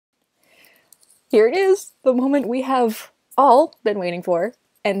Here it is, the moment we have all been waiting for,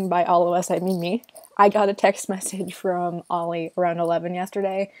 and by all of us I mean me. I got a text message from Ollie around 11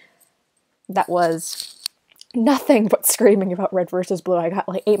 yesterday that was nothing but screaming about Red vs. Blue. I got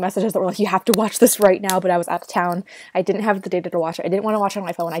like 8 messages that were like, you have to watch this right now, but I was out of town. I didn't have the data to watch it. I didn't want to watch it on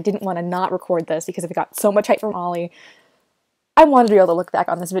my phone. I didn't want to not record this because if it got so much hype from Ollie, I wanted to be able to look back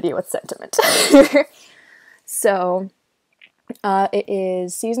on this video with sentiment. So, it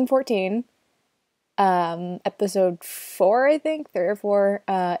is season 14, episode 4, I think, 3 or 4.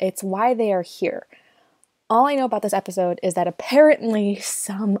 It's Why They Are Here. All I know about this episode is that apparently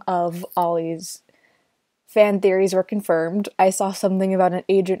some of Ollie's fan theories were confirmed. I saw something about an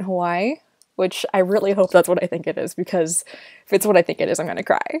Agent Hawaii, which I really hope that's what I think it is, because if it's what I think it is, I'm gonna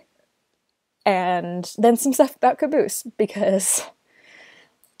cry. And then some stuff about Caboose, because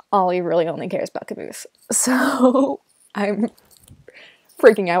Ollie really only cares about Caboose. So I'm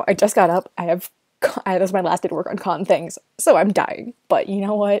freaking out. I just got up. This is my last day to work on con things, so I'm dying. But you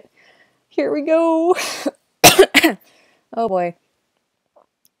know what? Here we go. Oh boy.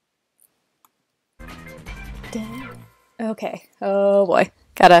 Okay. Oh boy.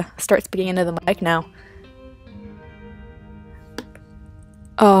 Gotta start speaking into the mic now.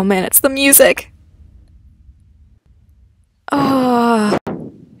 Oh man, it's the music. Ah.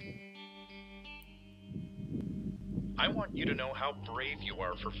 I want you to know how brave you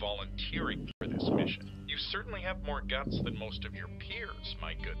are for volunteering for this mission. You certainly have more guts than most of your peers,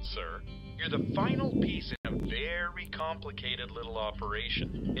 my good sir. You're the final piece in a very complicated little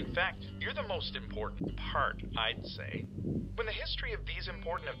operation. In fact, you're the most important part, I'd say. When the history of these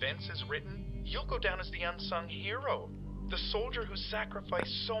important events is written, you'll go down as the unsung hero. The soldier who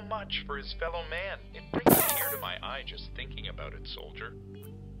sacrificed so much for his fellow man. It brings a tear to my eye just thinking about it, soldier.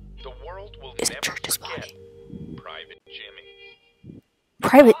 The world will never forget Private Jimmy.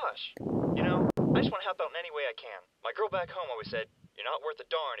 Private? Gosh, you know, I just want to help out in any way I can. My girl back home always said, you're not worth a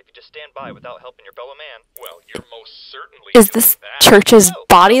darn if you just stand by without helping your fellow man. Well, you're most certainly Is doing this that. church's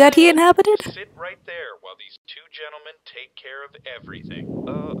body that he inhabited? Sit right there while these two gentlemen take care of everything.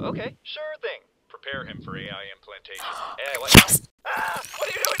 Okay, sure thing. Prepare him for AI implantation. Hey, what? Yes! What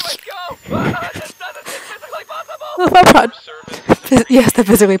are you doing? Let's go! That's not physically possible! Oh my god. Service Yes, the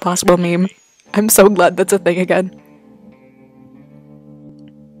physically possible meme. I'm so glad that's a thing again.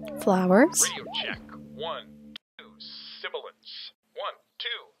 Flowers? Radio check. 1, 2, sibilance. 1, 2,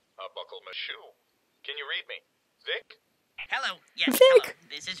 a buckle my shoe. Can you read me? Vic? Hello, yes, Vic. hello.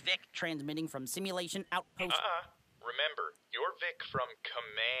 This is Vic, transmitting from Simulation Outpost. Remember, you're Vic from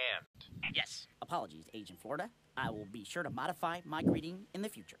Command. Yes, apologies, Agent Florida. I will be sure to modify my greeting in the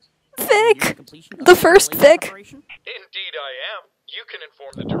future. Vic! The first Vic! Indeed I am. You can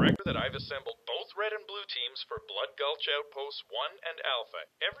inform the director that I've assembled both red and blue teams for Blood Gulch Outposts 1 and Alpha.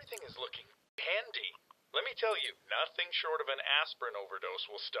 Everything is looking handy. Let me tell you, nothing short of an aspirin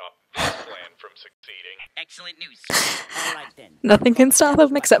overdose will stop this plan from succeeding. Excellent news. All right then. Nothing can stop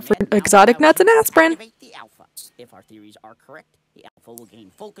him except for exotic nuts and aspirin. Activate the Alpha. If our theories are correct, the Alpha will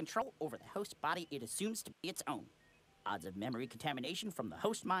gain full control over the host body it assumes to be its own. Odds of memory contamination from the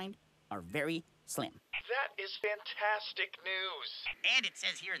host mind are very slim. That is fantastic news. And it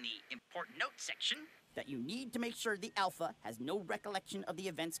says here in the important notes section that you need to make sure the Alpha has no recollection of the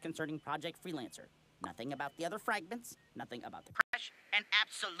events concerning Project Freelancer. Nothing about the other fragments, nothing about the crash, and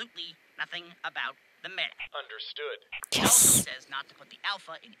absolutely nothing about the medic. Understood. It also Yes. says not to put the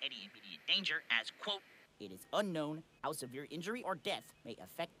Alpha in any immediate danger as, quote, it is unknown how severe injury or death may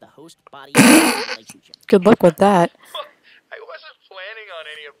affect the host body relationship. Good luck with that. I wasn't planning on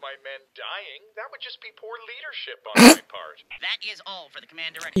any of my men dying. That would just be poor leadership on my part. That is all for the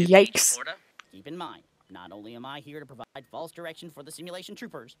command directive, Yikes. Agent Florida. Keep in mind, not only am I here to provide false direction for the simulation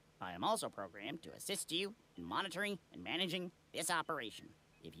troopers, I am also programmed to assist you in monitoring and managing this operation.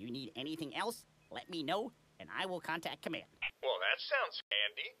 If you need anything else, let me know, and I will contact command. Well, that sounds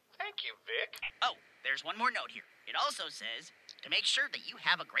handy. Thank you, Vic. Oh, there's one more note here. It also says to make sure that you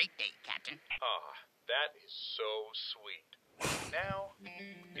have a great day, Captain. That is so sweet. Now,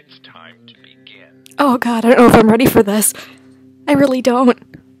 it's time to begin. Oh god, I don't know if I'm ready for this. I really don't.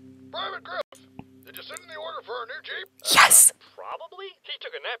 Private Griff, did you send in the order for our new Jeep? Yes! Probably? He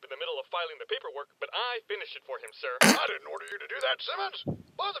took a nap in the middle of filing the paperwork, but I finished it for him, sir. I didn't order you to do that, Simmons.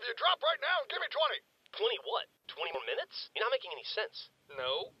 Both of you drop right now and give me 20. 20 what? 20 more minutes? You're not making any sense.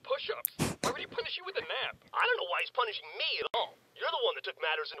 No, push-ups. Why would he punish you with a nap? I don't know why he's punishing me at all. You're the one that took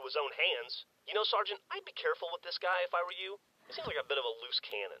matters into his own hands. You know, Sergeant, I'd be careful with this guy if I were you. He seems like a bit of a loose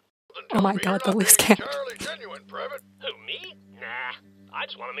cannon. Oh my god, the loose cannon. Entirely genuine, Private. Who, me? Nah. I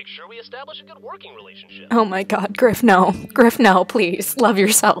just want to make sure we establish a good working relationship. Oh my god, Griff, no. Griff, no, please. Love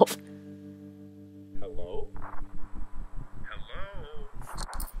yourself.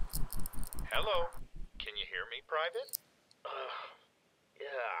 Private?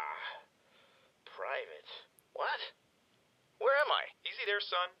 Yeah. Private. What? Where am I? Easy there,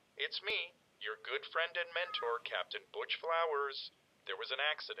 son. It's me, your good friend and mentor, Captain Butch Flowers. There was an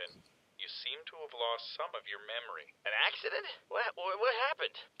accident. You seem to have lost some of your memory. An accident? What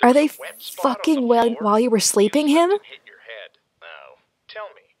happened? There Are was they a wet spot on fucking the while floor. you were sleeping You him? slipped and hit your head. Oh.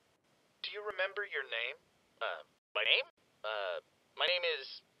 Tell me, do you remember your name? My name? My name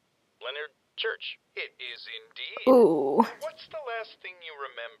is Leonard Church. It is indeed. Ooh. What's the last thing you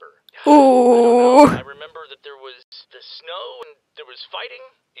remember? Ooh. I remember that there was the snow and there was fighting.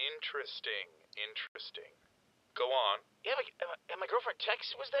 Interesting. Go on. Yeah, and my girlfriend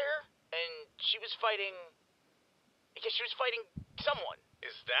Tex was there, and she was fighting. I guess she was fighting someone.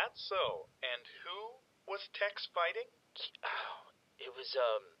 Is that so? And who was Tex fighting? Oh, it was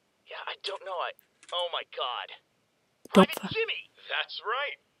yeah, I don't know. Oh my God. Don't Private Jimmy. That's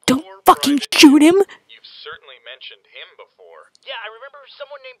right. Don't Poor fucking Private shoot Jimmy. him! You've certainly mentioned him before. Yeah, I remember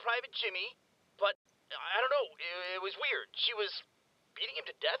someone named Private Jimmy, but I don't know. It was weird. She was beating him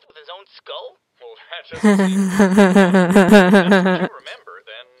to death with his own skull. Well, that doesn't seem if that's what you remember,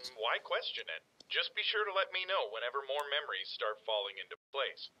 then why question it? Just be sure to let me know whenever more memories start falling into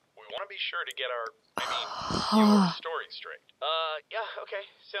place. We want to be sure to get your story straight. Yeah, okay.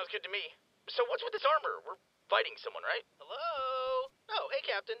 Sounds good to me. So what's with this armor? We're fighting someone, right? Hello? Oh, hey,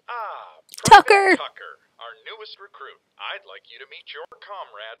 Captain. Tucker! Tucker, our newest recruit. I'd like you to meet your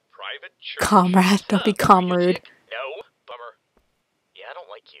comrade, Private Church. Comrade, don't be comrude. No, bummer. Yeah, I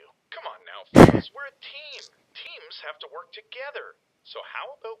don't like you. Come on now, fellas, we're a team. Teams have to work together. So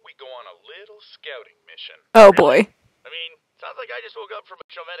how about we go on a little scouting mission? Oh boy. I mean, sounds like I just woke up from a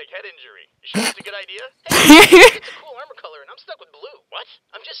traumatic head injury. You sure it's a good idea? Hey, it's a cool armor color, and I'm stuck with blue. What?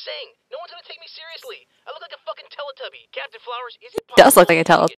 I'm just saying, no one's gonna take me seriously. I look like a fucking Teletubby. Captain Flowers, is it possible? Does look like a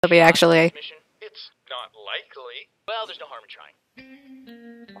Teletubby, actually. It's not likely. Well, there's no harm in trying.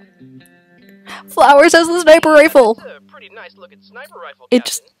 Flowers has the sniper rifle! That's a pretty nice looking sniper rifle, It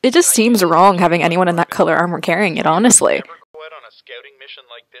Captain. just seems wrong having anyone in that color armor carrying it, honestly. If you ever go out on a scouting mission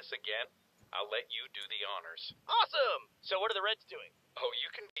like this again, I'll let you do the honors. Awesome! So what are the Reds doing? Oh, you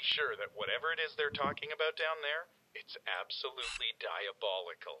can be sure that whatever it is they're talking about down there, it's absolutely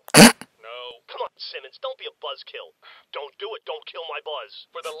diabolical. No. Come on, Simmons, don't be a buzzkill. Don't do it. Don't kill my buzz.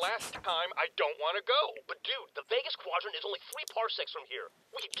 For the last time, I don't want to go. But dude, the Vegas Quadrant is only 3 parsecs from here.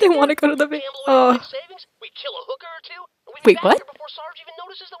 We could They get want to there, go to the gamble away Oh. life savings, we kill a hooker or two, and we be Wait, back what? here before Sarge even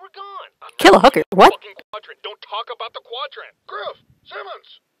notices that we're gone. Kill a hooker. What? Fucking quadrant. Don't talk about the quadrant. Griff,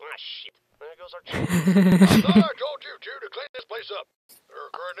 Simmons. Ah, shit. There goes our I thought I told you two to clean this place up. There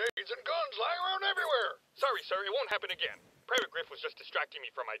are grenades and guns lying around everywhere. Sorry, sir, it won't happen again. Private Griff was just distracting me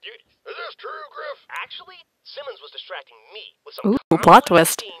from my duties. Is this true, Griff? Actually, Simmons was distracting me with some Ooh, plot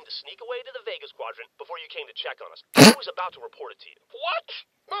twist. scheme to sneak away to the Vegas Quadrant before you came to check on us. I was about to report it to you. What?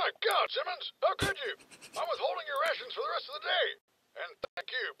 My God, Simmons, how could you? I'm withholding your rations for the rest of the day. And thank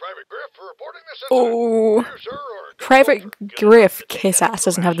you, Private Griff, for reporting this incident. Oh. You, sir, are a good Private soldier. Griff kiss ass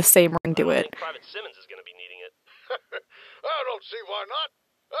doesn't have the same ring to I it. think Private Simmons is going to be needing it. I don't see why not.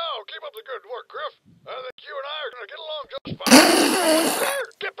 Oh, keep up the good work, Griff. I think you and I are going to get along just fine.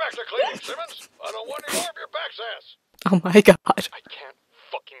 Get back to cleaning, Simmons. I don't want any more of your back's ass. Oh my god. I can't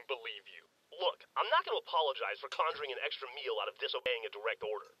fucking believe you. Look, I'm not going to apologize for conjuring an extra meal out of disobeying a direct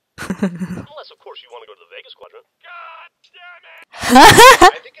order. Unless, of course, you want to go to the Vegas Quadrant. God damn it!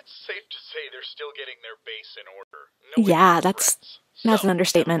 I think it's safe to say they're still getting their base in order. No Yeah, immediate that's threats. an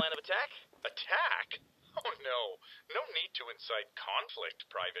understatement. Plan of attack? Attack? Oh no. No need to incite conflict,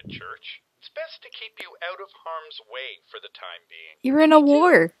 Private Church. It's best to keep you out of harm's way for the time being. You're in a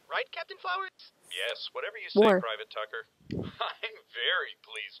war. Right, Captain Flowers? Yes, whatever you say, War. Private Tucker. I'm very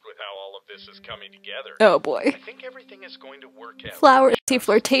pleased with how all of this is coming together. Oh boy. I think everything is going to work out. Flowers, you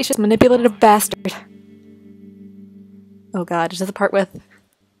flirtatious, manipulative bastard. Oh god, is this the part with...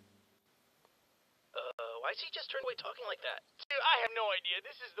 Why is he just turned away talking like that? Dude, I have no idea.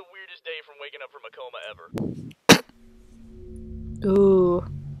 This is the weirdest day from waking up from a coma ever. Ooh.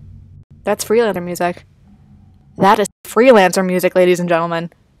 That's freelancer music. That is freelancer music, ladies and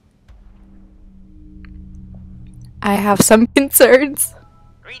gentlemen. I have some concerns.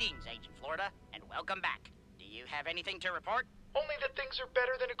 Greetings, Agent Florida, and welcome back. Do you have anything to report? Only that things are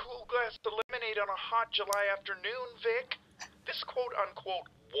better than a cool glass of lemonade on a hot July afternoon, Vic. This quote-unquote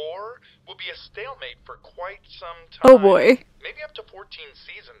war will be a stalemate for quite some time. Oh boy. Maybe up to 14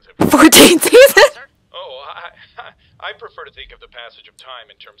 seasons. If 14 seasons? Sir? Oh, I prefer to think of the passage of time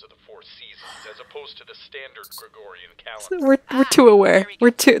in terms of the 4 seasons, as opposed to the standard Gregorian calendar. We're too aware.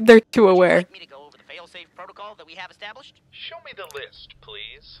 They're too Would you aware. like me to go over the fail-safe protocol that we have established? Show me the list,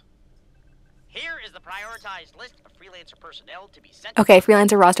 please. Here is the prioritized list of freelancer personnel to be sent. Okay,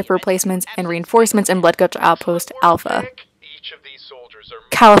 freelancer roster for replacements and reinforcements in Blood Gulch Outpost Alpha. Each of these soldiers are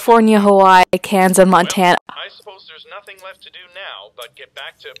California, Hawaii, Kansas, Montana. I suppose there's nothing left to do now but get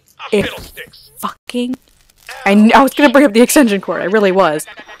back to If- fiddlesticks. Fucking... I was gonna bring up the extension cord, I really was.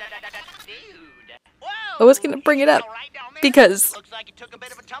 I was gonna bring it up because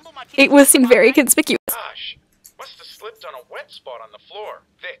it was seemed very conspicuous. Gosh, must have slipped on a wet spot on the floor.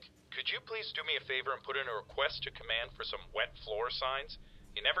 Vic, could you please do me a favor and put in a request to command for some wet floor signs?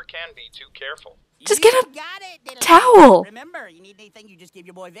 You never can be too careful. Just get a Got it, towel. Remember, you need anything, you just give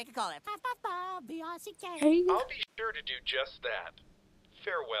your boy Vic a call at B-R-C-K. I'll be sure to do just that.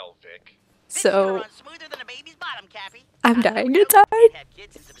 Farewell, Vic. So, Smoother than a baby's bottom, Cappy. I'm dying inside. Have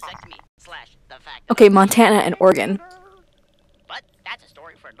kids since the vasectomy / the fact. Okay, Montana and Oregon. But that's a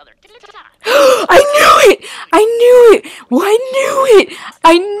story for another time. I knew it! I knew it! Well, I knew it!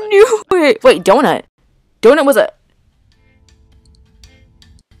 I knew it! Wait, Donut. Donut was a...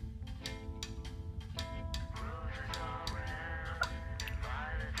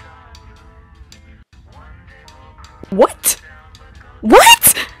 What?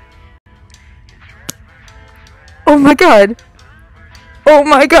 What? Oh my god. Oh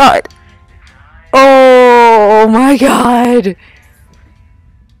my god. Oh my god.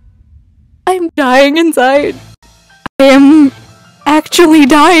 I'm dying inside. I am actually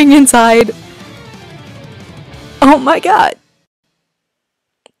dying inside. Oh my god.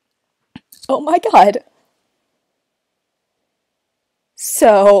 Oh my god.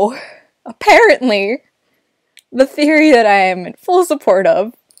 So, apparently, the theory that I am in full support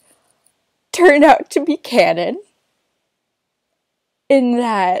of turned out to be canon, in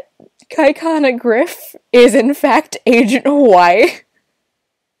that Kaikana Griff is in fact Agent Hawaii.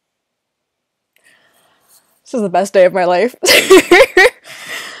 This is the best day of my life.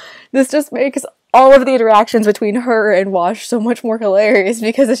 This just makes all of the interactions between her and Wash so much more hilarious,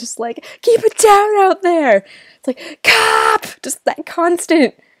 because it's just like, keep it down out there! It's like, cop! Just that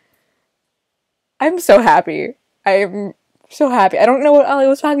constant. I'm so happy. I'm so happy. I don't know what Ollie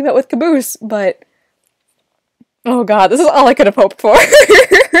was talking about with Caboose, but oh god, this is all I could have hoped for.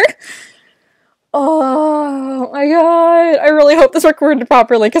 Oh my god. I really hope this recorded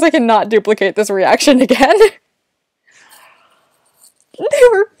properly, because I cannot duplicate this reaction again. They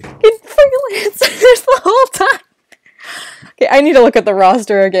were fucking freelancers the whole time. Okay, I need to look at the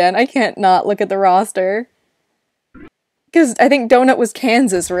roster again. I can't not look at the roster. Because I think Donut was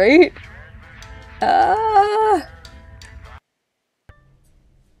Kansas, right?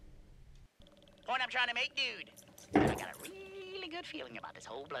 Point I'm trying to make, dude. I got a really good feeling about this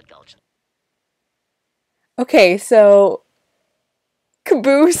whole Blood Gulch. Okay, so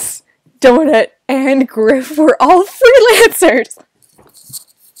Caboose, Donut, and Griff were all freelancers.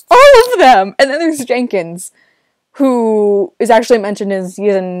 All of them! And then there's Jenkins, who is actually mentioned in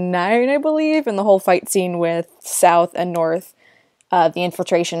season 9, I believe, in the whole fight scene with South and North. The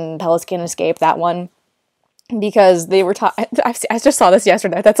infiltration, Pelican escape, that one. Because they were I just saw this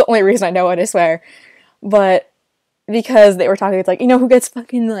yesterday, that's the only reason I know it, I swear. But because they were talking, it's like, you know who gets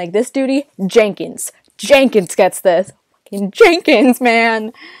fucking, like, this duty? Jenkins. Jenkins gets this. Fucking Jenkins,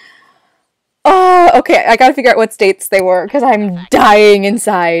 man! Oh, okay, I gotta figure out what states they were, because I'm dying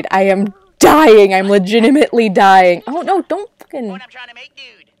inside. I am dying. I'm legitimately dying. Oh, no, don't fucking... Point I'm trying to make,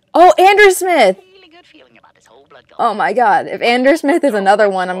 dude. Oh, Andrew Smith! Really good feeling about this whole Blood Gulch. Oh my god, if Andrew Smith is another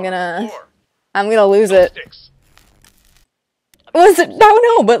one, I'm gonna lose it. Was it?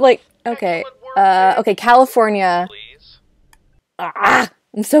 No, but like, okay. Okay, California. Ah,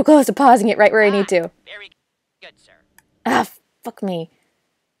 I'm so close to pausing it right where I need to. Very good, sir. Ah, fuck me.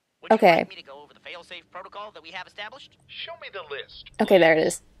 Would Okay. you like me to go over the fail-safe protocol that we have established? Show me the list. Okay, there it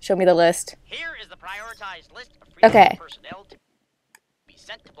is. Show me the list. Here is the prioritized list of Okay. personnel to be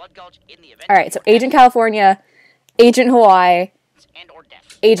sent to Blood Gulch in the event Alright, so Agent California, Agent Hawaii, and or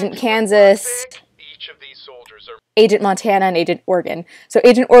death. Agent Kansas, Each of these soldiers are Agent Montana, and Agent Oregon. So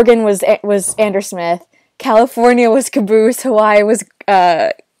Agent Oregon was Andrew Smith, California was Caboose, Hawaii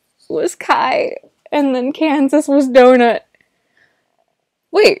was Kai, and then Kansas was Donut.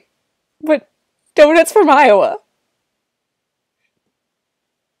 Wait, but Donut's from Iowa.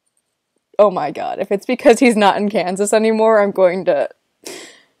 Oh my god, if it's because he's not in Kansas anymore, I'm going to...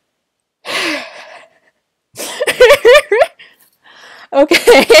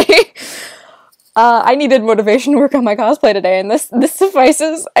 Okay. I needed motivation to work on my cosplay today, and this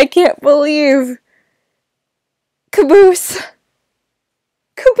suffices. I can't believe... Caboose.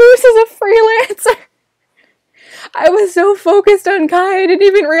 Caboose is a freelancer. I was so focused on Kai, I didn't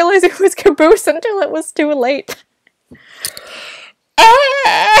even realize it was Caboose until it was too late.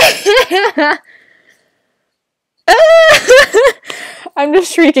 I'm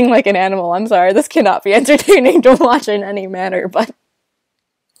just shrieking like an animal. I'm sorry. This cannot be entertaining to watch in any manner, but...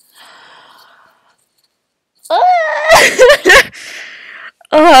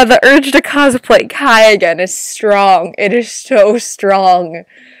 The urge to cosplay Kai again is strong. It is so strong.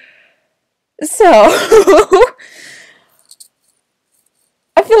 So...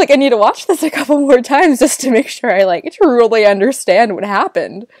 I feel like I need to watch this a couple more times just to make sure I, like, truly understand what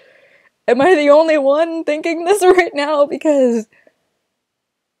happened. Am I the only one thinking this right now? Because...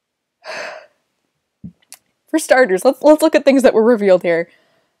 For starters, let's look at things that were revealed here.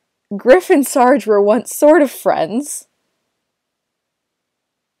 Griff and Sarge were once sort of friends.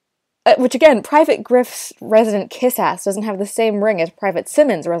 Which, again, Private Griff's resident kiss-ass doesn't have the same ring as Private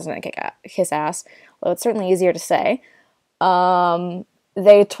Simmons' resident kiss-ass, although it's certainly easier to say.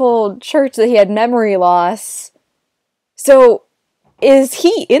 They told Church that he had memory loss. So, is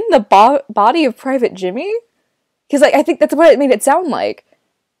he in the body of Private Jimmy? Because, like, I think that's what it made it sound like.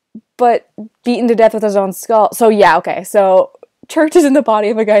 But beaten to death with his own skull. So, yeah, okay. So, Church is in the body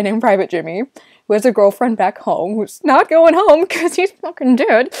of a guy named Private Jimmy, who has a girlfriend back home, who's not going home because he's fucking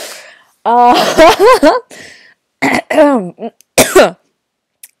dead.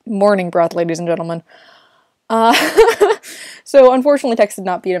 Morning breath, ladies and gentlemen. So, unfortunately, Tex did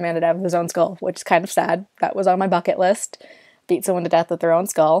not beat a man to death with his own skull, which is kind of sad. That was on my bucket list. Beat someone to death with their own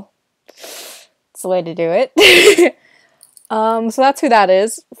skull. It's the way to do it. So that's who that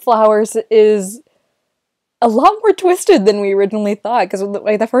is. Flowers is a lot more twisted than we originally thought, because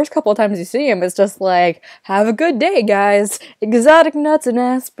like, the first couple of times you see him, it's just like, have a good day, guys. Exotic nuts and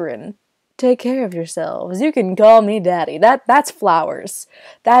aspirin. Take care of yourselves. You can call me daddy. That's Flowers.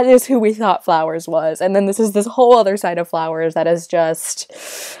 That is who we thought Flowers was. And then this is this whole other side of Flowers that is just,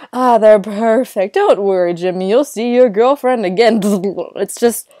 they're perfect. Don't worry, Jimmy. You'll see your girlfriend again. It's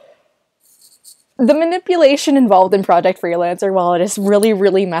just... The manipulation involved in Project Freelancer, while it is really,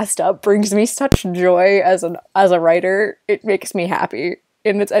 really messed up, brings me such joy as a writer. It makes me happy,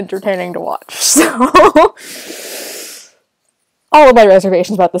 and it's entertaining to watch. So, all of my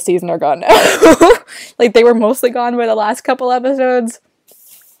reservations about the season are gone now. Like, they were mostly gone by the last couple episodes.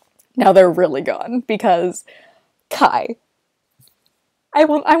 Now they're really gone, because Kai. I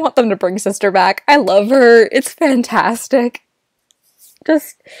want them to bring Sister back. I love her. It's fantastic.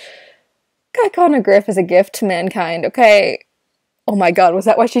 Just... Guy Connor Griff is a gift to mankind, okay? Oh my god, was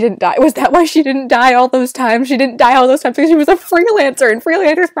that why she didn't die? Was that why she didn't die all those times? She didn't die all those times because she was a freelancer, and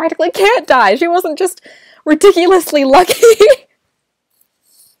freelancers practically can't die. She wasn't just ridiculously lucky.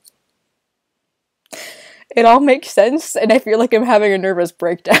 It all makes sense, and I feel like I'm having a nervous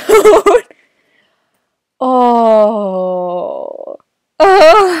breakdown. Oh.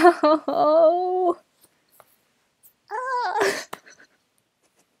 Oh.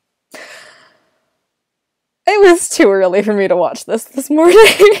 It was too early for me to watch this morning.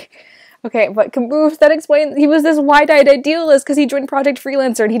 Okay, but Caboose, that explains he was this wide-eyed idealist because he joined Project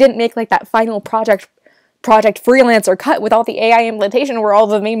Freelancer and he didn't make like that final Project Freelancer cut with all the AI implementation where all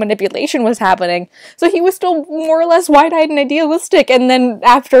the main manipulation was happening. So he was still more or less wide-eyed and idealistic, and then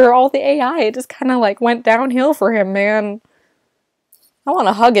after all the AI, it just kind of like went downhill for him, man. I want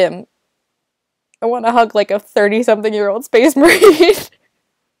to hug him. I want to hug like a 30-something-year-old space marine.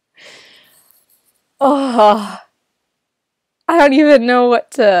 Oh, I don't even know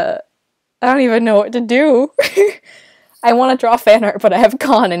what to do. I want to draw fan art, but I have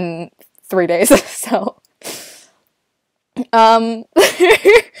con in 3 days, so. So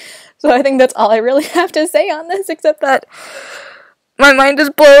I think that's all I really have to say on this, except that my mind is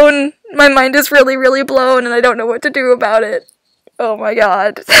blown. My mind is really, really blown, and I don't know what to do about it. Oh my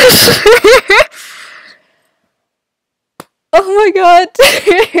god. Oh my god.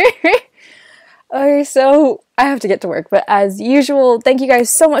 Okay, so I have to get to work, but as usual, thank you guys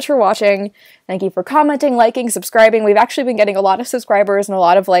so much for watching. Thank you for commenting, liking, subscribing. We've actually been getting a lot of subscribers and a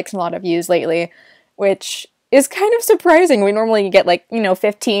lot of likes and a lot of views lately, which is kind of surprising. We normally get like,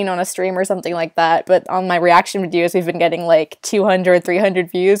 15 on a stream or something like that, but on my reaction videos, we've been getting like 200,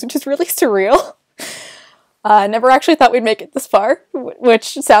 300 views, which is really surreal. Never actually thought we'd make it this far,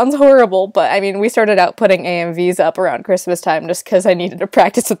 which sounds horrible, but I mean, we started out putting AMVs up around Christmas time just because I needed to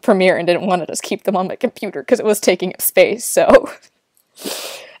practice with Premiere and didn't want to just keep them on my computer because it was taking up space, so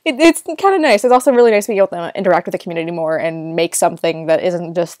it's kind of nice. It's also really nice being able to interact with the community more and make something that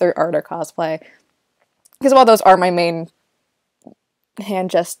isn't just their art or cosplay, because while those are my main hand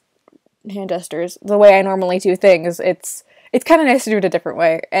gestures, the way I normally do things, it's kind of nice to do it a different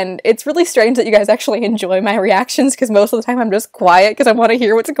way, and it's really strange that you guys actually enjoy my reactions, because most of the time I'm just quiet because I want to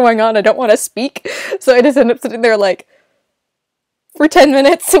hear what's going on, I don't want to speak, so I just end up sitting there like, for 10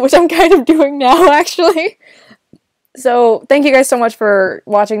 minutes, which I'm kind of doing now, actually. So thank you guys so much for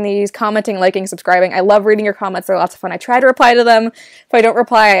watching these, commenting, liking, subscribing. I love reading your comments. They're lots of fun. I try to reply to them. If I don't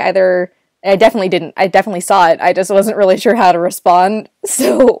reply, I definitely didn't. I definitely saw it. I just wasn't really sure how to respond.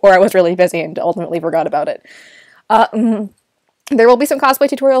 Or I was really busy and ultimately forgot about it. There will be some cosplay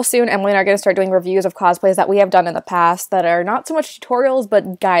tutorials soon. Emily and I are going to start doing reviews of cosplays that we have done in the past that are not so much tutorials,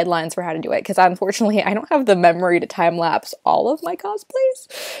 but guidelines for how to do it. Because unfortunately, I don't have the memory to time-lapse all of my cosplays.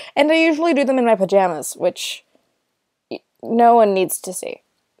 And I usually do them in my pajamas, which no one needs to see.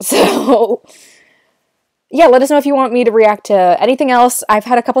 So, yeah, let us know if you want me to react to anything else. I've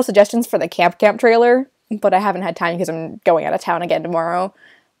had a couple suggestions for the Camp trailer, but I haven't had time because I'm going out of town again tomorrow.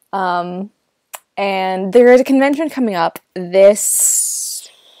 And there is a convention coming up this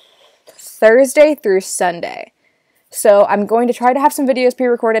Thursday through Sunday. So I'm going to try to have some videos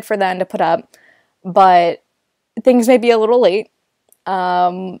pre-recorded for then to put up, but things may be a little late.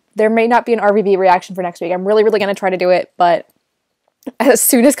 There may not be an RVB reaction for next week. I'm really, really going to try to do it, but as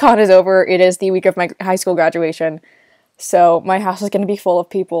soon as con is over, it is the week of my high school graduation. So my house is going to be full of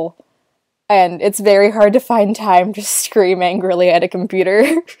people, and it's very hard to find time to scream angrily at a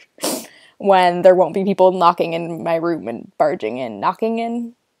computer. When there won't be people knocking in my room and barging in, knocking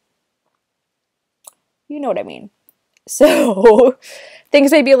in. You know what I mean. So, things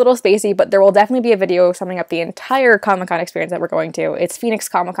may be a little spacey, but there will definitely be a video summing up the entire Comic-Con experience that we're going to. It's Phoenix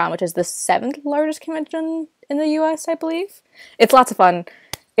Comic-Con, which is the 7th largest convention in the US, I believe. It's lots of fun.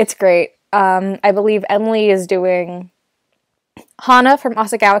 It's great. I believe Emily is doing Hana from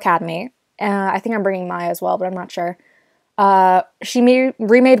Asagawa Academy. I think I'm bringing Maya as well, but I'm not sure. She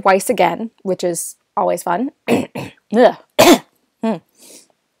remade Weiss again, which is always fun. She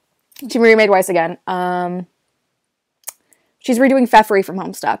remade Weiss again. She's redoing Pfeffery from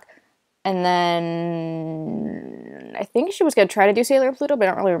Homestuck. And then I think she was going to try to do Sailor Pluto, but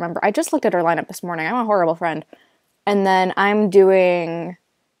I don't really remember. I just looked at her lineup this morning. I'm a horrible friend. And then I'm doing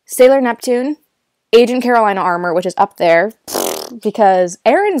Sailor Neptune, Agent Carolina Armor, which is up there, because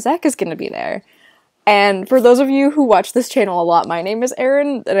Aaron Zek is going to be there. And for those of you who watch this channel a lot, my name is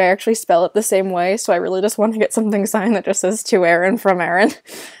Aaron, and I actually spell it the same way, so I really just want to get something signed that just says to Aaron from Aaron.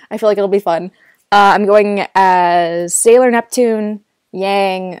 I feel like it'll be fun. I'm going as Sailor Neptune,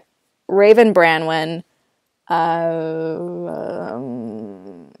 Yang, Raven Branwen,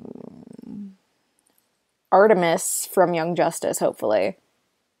 Artemis from Young Justice, hopefully.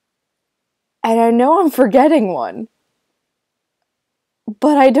 And I know I'm forgetting one.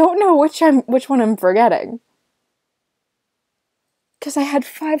 But I don't know which one I'm forgetting. Because I had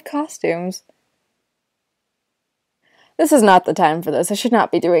 5 costumes. This is not the time for this. I should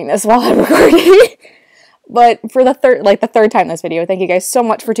not be doing this while I'm recording. But for the third time this video, thank you guys so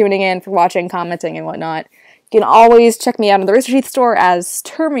much for tuning in, for watching, commenting, and whatnot. You can always check me out on the Rooster Teeth store as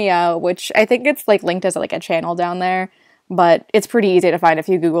Termia, which I think it's linked as a channel down there. But it's pretty easy to find. If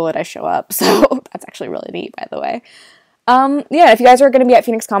you Google it, I show up. So that's actually really neat, by the way. Yeah, if you guys are going to be at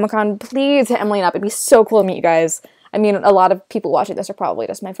Phoenix Comic-Con, please hit Emily up. It'd be so cool to meet you guys. I mean, a lot of people watching this are probably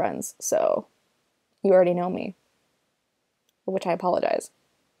just my friends, so you already know me. For which I apologize.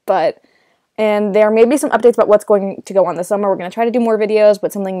 And there may be some updates about what's going to go on this summer. We're going to try to do more videos,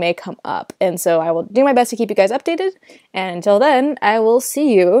 but something may come up. And so I will do my best to keep you guys updated. And until then, I will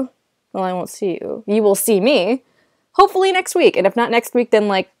see you. Well, I won't see you. You will see me. Hopefully next week. And if not next week, then,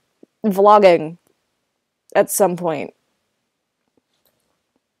 vlogging at some point.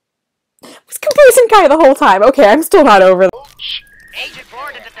 Was composing Kai the whole time. Okay, I'm still not over that. Agent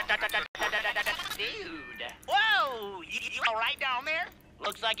Florida, dude. Whoa, you all right down there?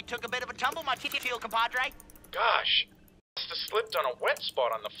 Looks like you took a bit of a tumble, my teal compadre. Gosh, must have slipped on a wet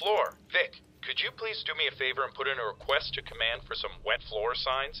spot on the floor. Vic, could you please do me a favor and put in a request to command for some wet floor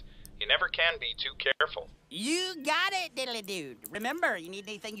signs? You never can be too careful. You got it, diddly dude. Remember, you need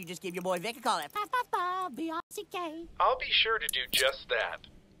anything, you just give your boy Vic a call at B-R-C-K. I'll be sure to do just that.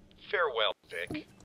 Farewell, Vic.